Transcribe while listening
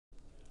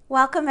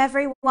Welcome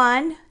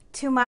everyone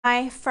to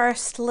my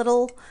first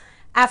little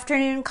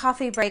afternoon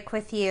coffee break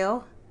with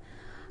you.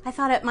 I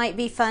thought it might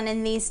be fun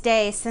in these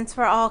days since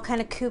we're all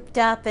kind of cooped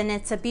up and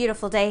it's a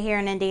beautiful day here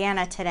in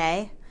Indiana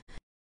today.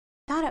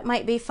 I thought it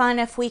might be fun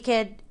if we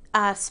could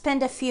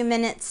spend a few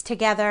minutes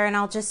together, and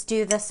I'll just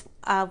do this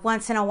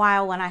once in a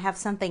while when I have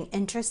something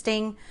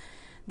interesting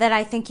that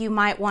I think you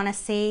might want to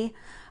see.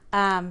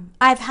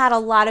 I've had a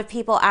lot of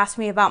people ask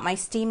me about my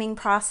steaming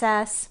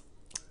process.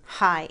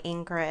 Hi,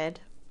 Ingrid.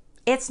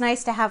 It's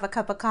nice to have a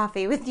cup of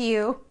coffee with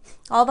you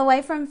all the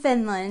way from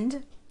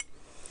Finland.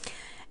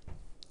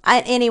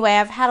 Anyway,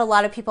 I've had a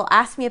lot of people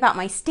ask me about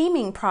my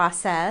steaming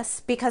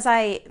process because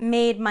I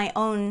made my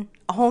own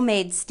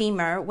homemade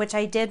steamer, which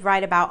I did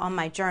write about on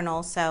my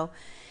journal. So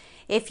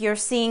if you're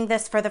seeing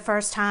this for the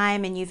first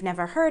time and you've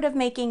never heard of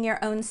making your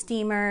own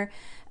steamer,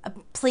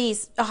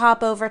 please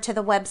hop over to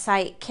the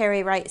website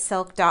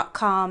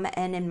carrywrightsilk.com,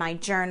 and in my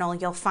journal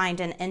you'll find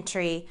an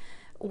entry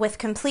with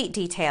complete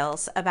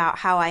details about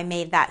how I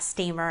made that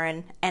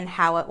steamer and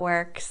how it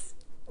works.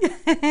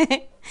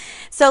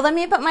 So let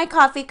me put my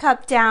coffee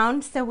cup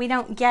down so we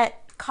don't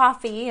get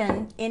coffee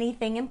and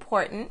anything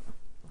important.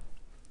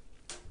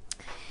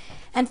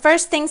 And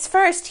first things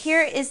first,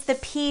 here is the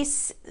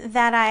piece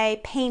that I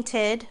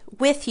painted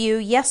with you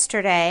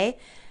yesterday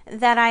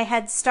that I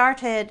had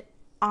started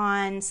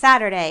on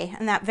Saturday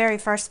in that very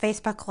first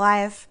Facebook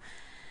Live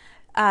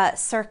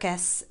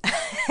circus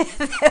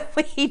that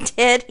we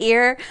did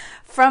here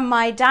from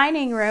my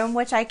dining room,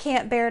 which I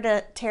can't bear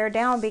to tear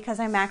down because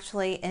I'm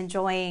actually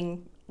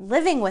enjoying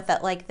living with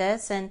it like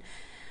this. And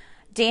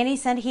Danny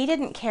said he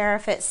didn't care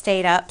if it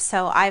stayed up,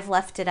 so I've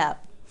left it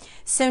up.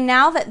 So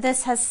now that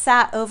this has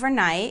sat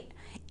overnight,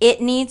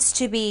 it needs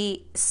to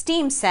be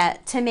steam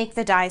set to make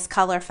the dyes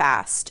color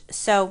fast.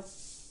 So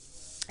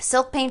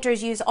silk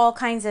painters use all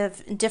kinds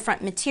of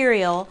different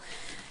material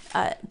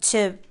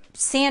to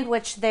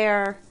sandwich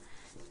their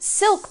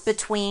silk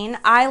between.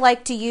 I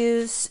like to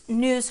use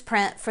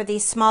newsprint for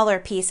these smaller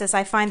pieces.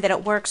 I find that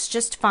it works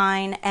just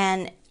fine,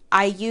 and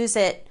I use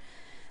the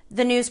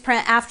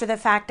newsprint after the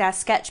fact as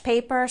sketch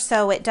paper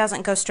so it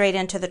doesn't go straight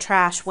into the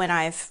trash when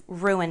I've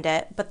ruined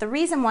it. But the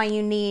reason why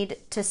you need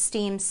to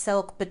steam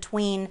silk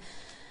between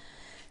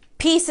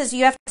pieces,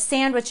 you have to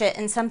sandwich it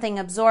and something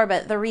absorb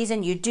it. The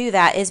reason you do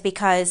that is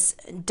because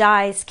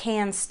dyes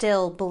can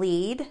still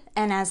bleed,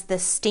 and as the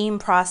steam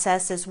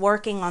process is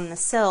working on the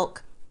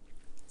silk,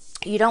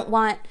 you don't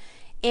want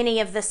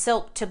any of the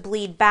silk to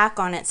bleed back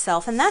on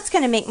itself, and that's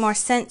going to make more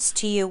sense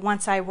to you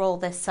once I roll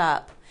this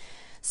up.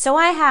 So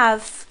I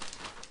have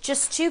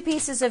just 2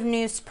 pieces of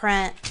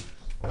newsprint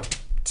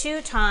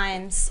 2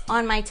 times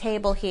on my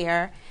table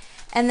here,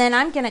 and then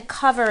I'm going to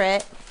cover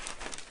it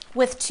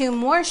with 2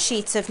 more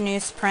sheets of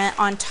newsprint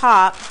on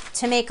top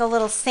to make a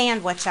little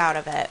sandwich out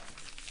of it.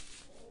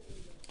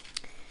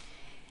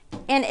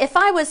 And if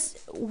I was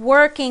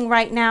working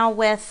right now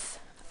with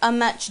a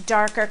much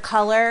darker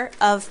color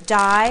of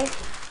dye,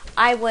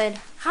 I would,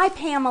 hi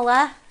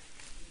Pamela,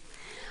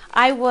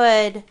 I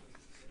would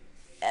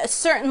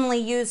certainly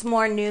use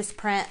more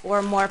newsprint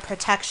or more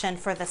protection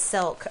for the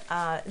silk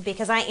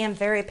because I am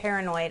very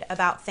paranoid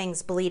about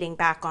things bleeding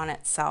back on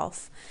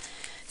itself.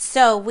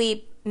 So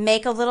we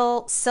make a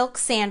little silk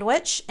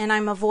sandwich, and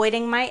I'm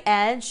avoiding my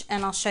edge,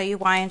 and I'll show you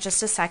why in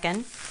just a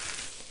second.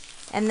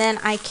 And then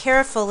I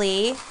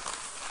carefully,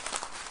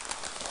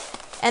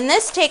 and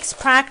this takes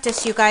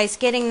practice, you guys,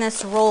 getting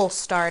this roll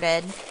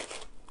started.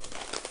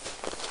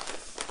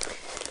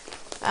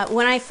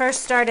 When I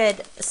first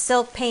started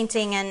silk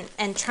painting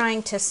and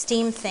trying to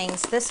steam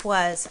things, this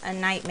was a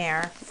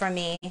nightmare for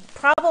me.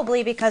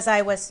 Probably because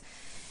I was,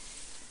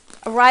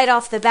 right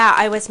off the bat,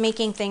 I was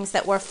making things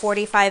that were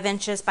 45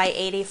 inches by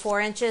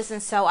 84 inches,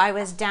 and so I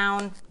was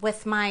down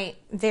with my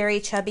very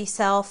chubby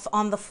self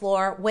on the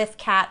floor with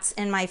cats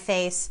in my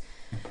face,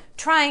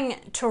 trying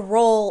to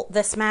roll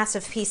this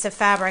massive piece of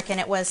fabric, and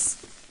it was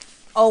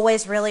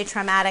always really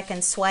traumatic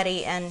and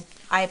sweaty, and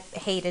I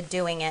hated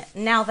doing it.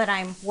 Now that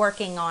I'm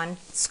working on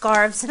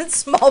scarves and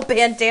small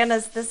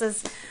bandanas, this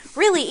is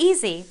really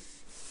easy.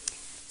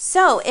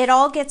 So it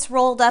all gets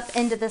rolled up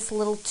into this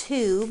little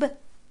tube,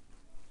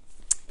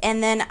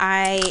 and then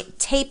I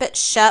tape it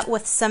shut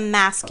with some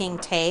masking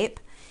tape.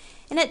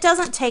 And it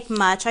doesn't take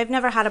much. I've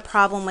never had a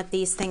problem with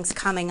these things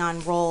coming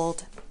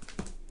unrolled.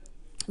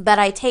 But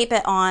I tape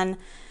it on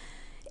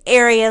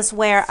areas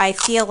where I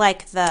feel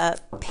like the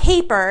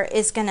paper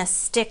is going to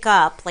stick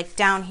up, like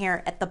down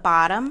here at the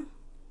bottom.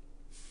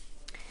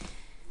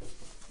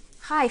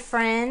 Hi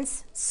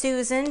friends,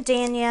 Susan,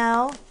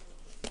 Danielle,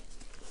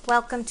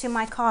 welcome to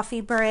my coffee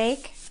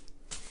break.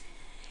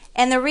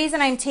 And the reason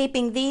I'm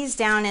taping these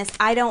down is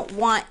I don't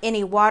want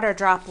any water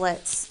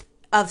droplets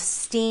of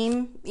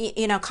steam,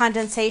 you know,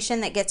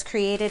 condensation that gets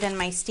created in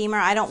my steamer.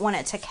 I don't want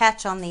it to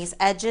catch on these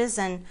edges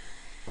and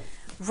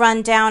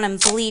run down and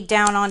bleed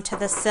down onto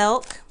the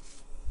silk.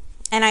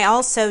 And I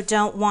also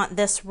don't want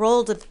this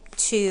roll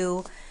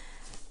to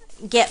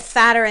get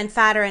fatter and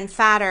fatter and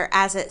fatter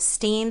as it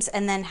steams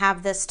and then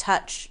have this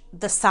touch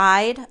the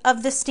side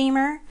of the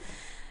steamer.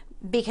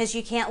 because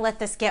you can't let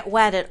this get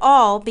wet at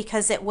all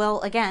because it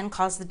will, again,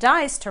 cause the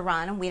dyes to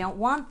run, and we don't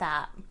want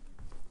that.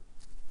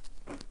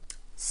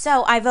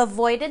 So I've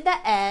avoided the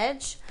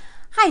edge.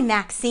 Hi,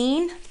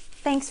 Maxine.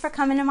 Thanks for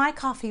coming to my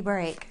coffee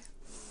break.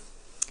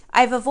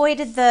 I've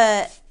avoided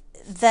the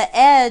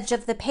edge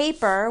of the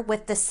paper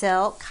with the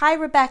silk. Hi,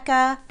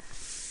 Rebecca.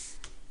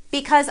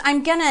 Because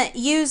I'm gonna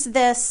use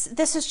this.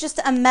 This is just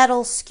a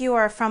metal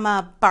skewer from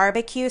a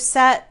barbecue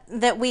set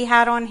that we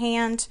had on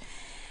hand.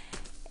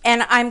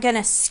 And I'm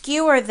gonna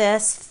skewer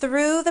this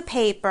through the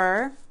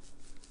paper.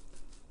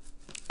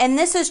 And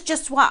this is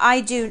just what I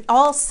do.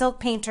 All silk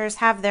painters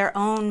have their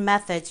own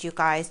methods, you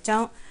guys.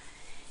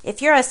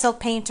 If you're a silk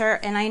painter,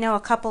 and I know a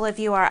couple of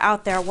you are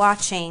out there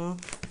watching,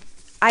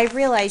 I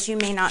realize you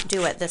may not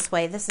do it this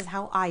way. This is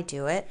how I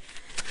do it.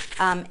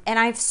 And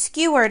I've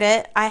skewered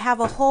it. I have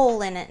a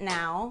hole in it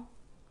now.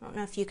 I don't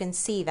know if you can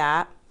see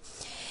that.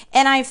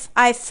 And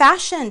I've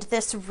fashioned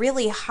this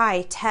really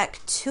high-tech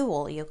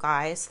tool, you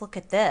guys. Look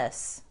at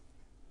this.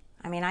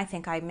 I mean, I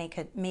think I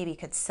maybe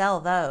could sell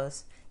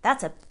those.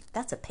 That's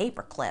a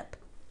paper clip.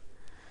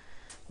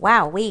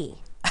 Wowee.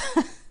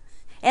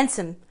 And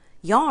some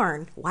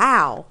yarn.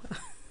 Wow.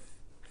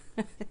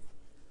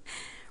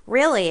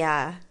 Really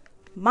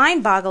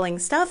mind-boggling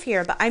stuff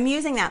here, but I'm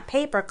using that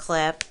paper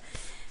clip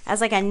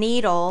as like a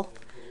needle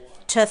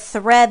to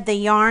thread the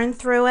yarn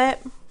through it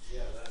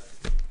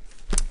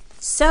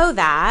so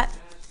that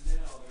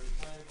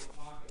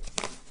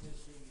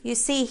you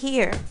see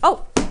here.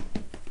 Oh,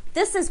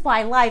 this is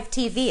why live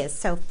TV is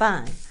so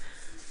fun.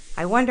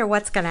 I wonder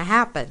what's going to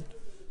happen.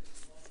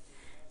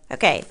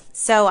 Okay,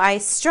 so I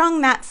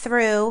strung that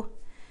through,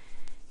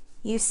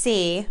 you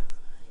see,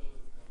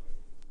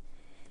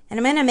 and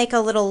I'm going to make a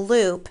little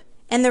loop.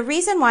 And the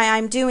reason why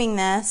I'm doing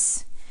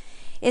this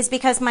is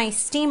because my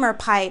steamer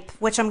pipe,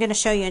 which I'm going to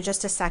show you in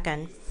just a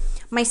second,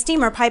 my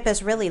steamer pipe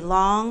is really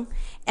long,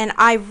 and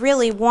I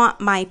really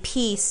want my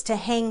piece to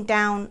hang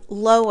down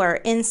lower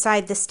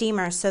inside the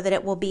steamer so that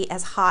it will be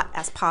as hot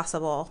as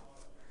possible.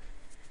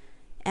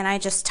 And I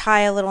just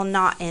tie a little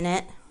knot in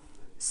it.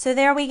 So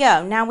there we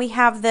go. Now we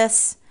have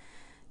this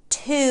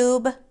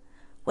tube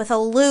with a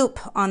loop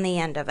on the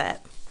end of it.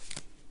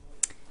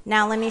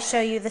 Now let me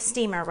show you the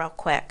steamer real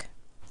quick.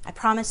 I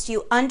promised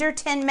you under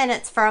 10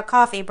 minutes for a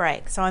coffee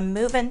break, so I'm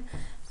moving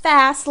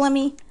fast. Let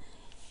me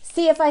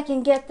see if I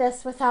can get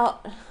this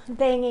without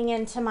banging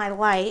into my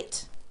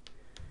light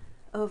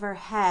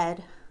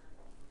overhead.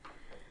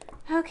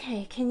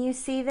 Okay, can you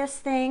see this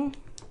thing?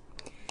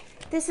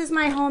 This is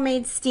my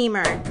homemade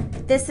steamer.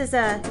 This is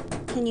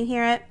can you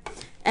hear it?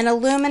 An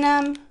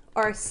aluminum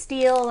or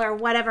steel or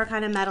whatever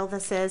kind of metal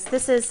this is.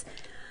 This is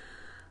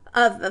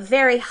a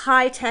very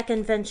high-tech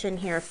invention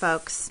here,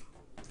 folks.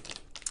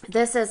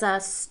 This is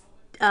a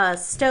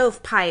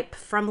stovepipe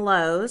from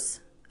Lowe's.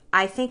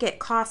 I think it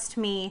cost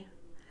me,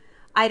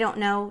 I don't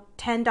know,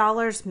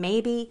 $10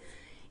 maybe.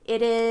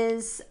 It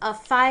is a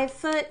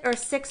 5-foot or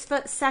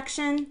 6-foot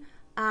section,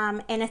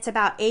 and it's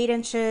about 8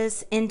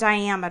 inches in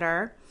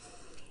diameter.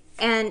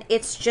 And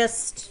it's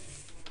just,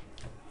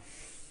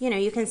 you know,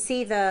 you can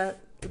see the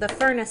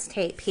furnace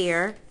tape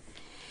here.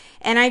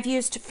 And I've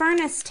used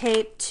furnace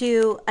tape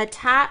to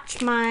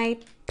attach my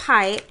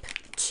pipe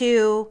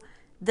to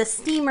the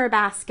steamer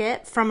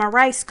basket from a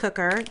rice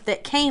cooker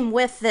that came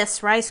with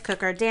this rice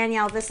cooker.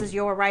 Danielle, this is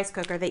your rice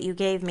cooker that you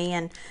gave me,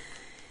 and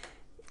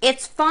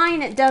it's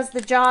fine, it does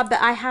the job, but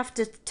I have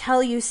to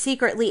tell you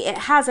secretly, it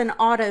has an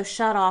auto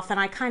shut off, and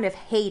I kind of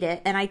hate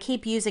it, and I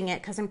keep using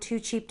it because I'm too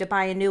cheap to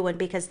buy a new one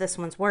because this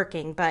one's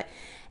working, but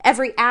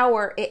every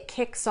hour it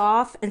kicks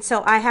off, and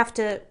so I have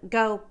to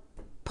go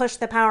push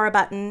the power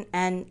button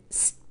and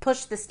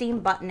push the steam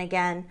button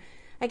again.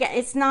 Again,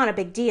 it's not a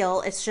big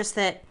deal, it's just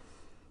that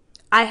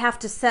I have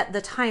to set the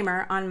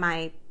timer on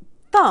my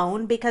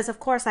phone because, of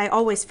course, I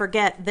always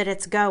forget that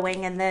it's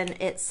going, and then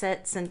it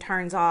sits and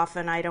turns off,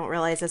 and I don't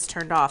realize it's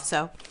turned off.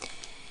 So,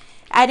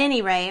 at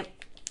any rate,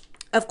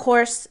 of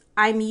course,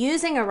 I'm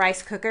using a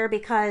rice cooker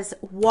because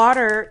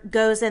water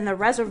goes in the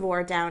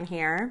reservoir down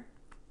here.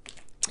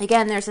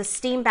 Again, there's a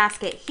steam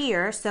basket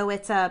here, so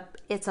it's a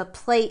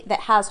plate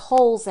that has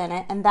holes in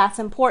it, and that's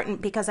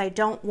important because I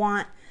don't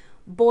want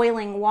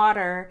boiling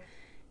water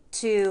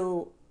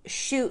to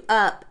shoot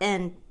up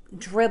and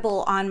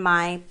dribble on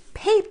my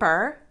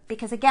paper,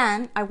 because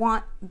again, I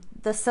want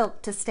the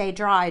silk to stay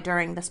dry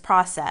during this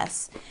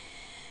process.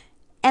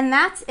 And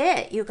that's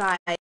it, you guys.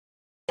 What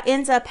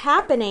ends up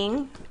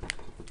happening,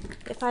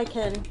 if I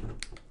can,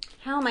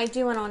 how am I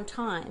doing on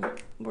time?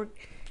 We're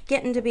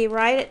getting to be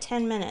right at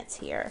 10 minutes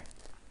here.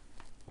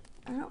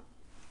 I don't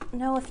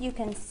know if you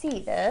can see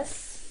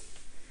this.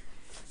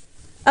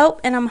 Oh,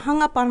 and I'm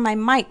hung up on my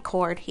mic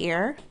cord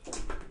here.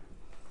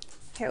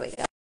 Here we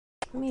go.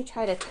 Let me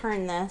try to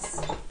turn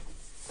this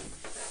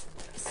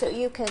so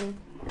you can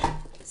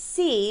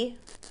see.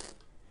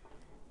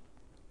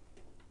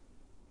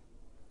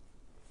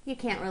 You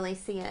can't really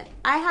see it.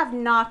 I have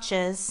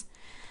notches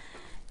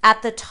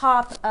at the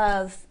top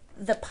of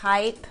the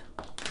pipe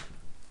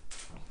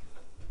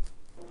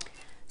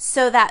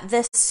so that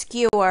this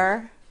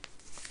skewer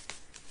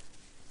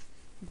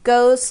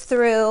goes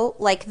through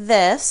like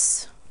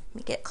this. Let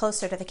me get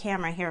closer to the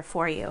camera here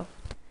for you.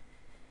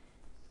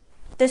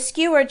 The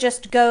skewer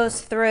just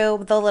goes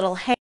through the little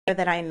hanger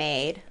that I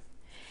made.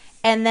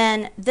 And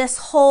then this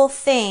whole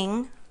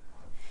thing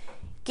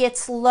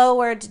gets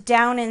lowered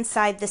down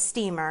inside the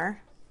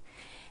steamer.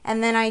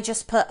 And then I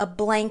just put a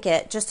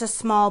blanket, just a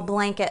small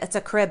blanket, it's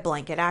a crib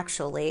blanket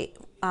actually,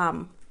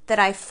 that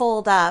I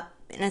fold up,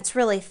 and it's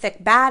really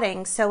thick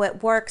batting, so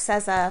it works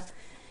as a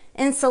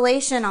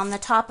insulation on the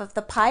top of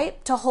the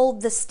pipe to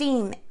hold the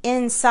steam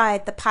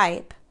inside the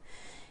pipe.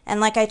 And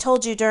like I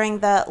told you during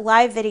the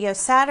live video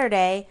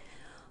Saturday,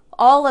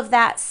 all of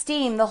that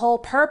steam, the whole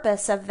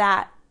purpose of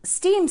that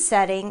steam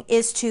setting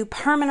is to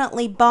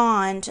permanently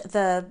bond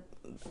the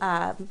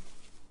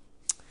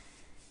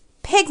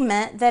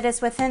pigment that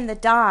is within the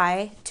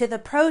dye to the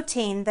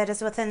protein that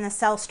is within the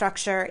cell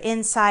structure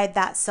inside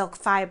that silk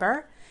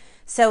fiber,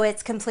 so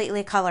it's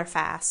completely color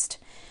fast.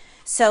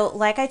 So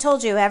like I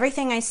told you,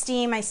 everything I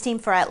steam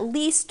for at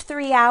least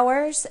 3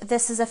 hours.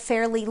 This is a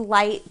fairly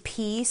light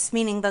piece,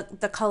 meaning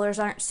the colors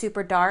aren't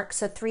super dark,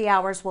 so 3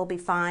 hours will be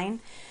fine.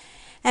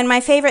 And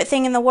my favorite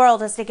thing in the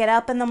world is to get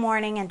up in the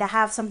morning and to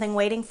have something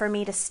waiting for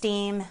me to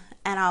steam.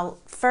 And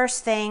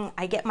first thing,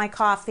 I get my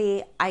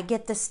coffee, I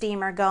get the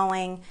steamer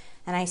going,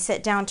 and I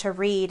sit down to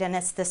read, and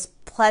it's this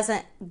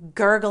pleasant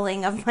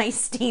gurgling of my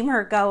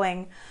steamer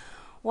going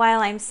while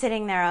I'm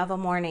sitting there of a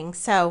morning.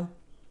 So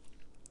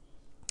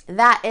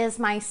that is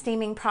my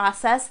steaming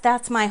process.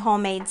 That's my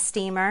homemade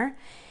steamer.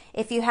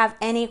 If you have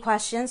any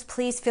questions,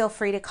 please feel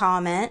free to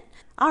comment.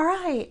 All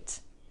right.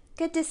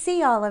 Good to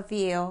see all of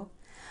you.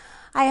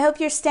 I hope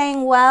you're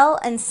staying well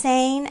and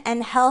sane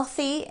and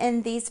healthy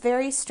in these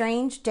very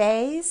strange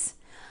days.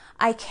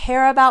 I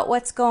care about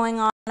what's going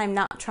on. I'm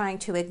not trying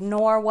to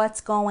ignore what's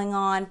going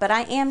on, but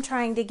I am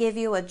trying to give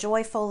you a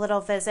joyful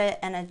little visit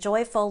and a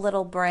joyful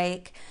little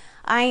break.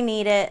 I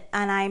need it,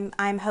 and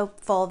I'm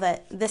hopeful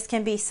that this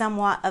can be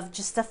somewhat of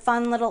just a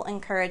fun little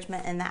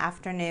encouragement in the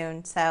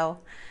afternoon. So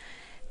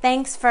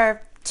thanks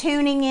for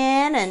tuning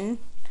in and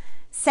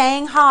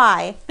saying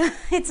hi.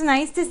 It's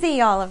nice to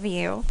see all of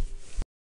you.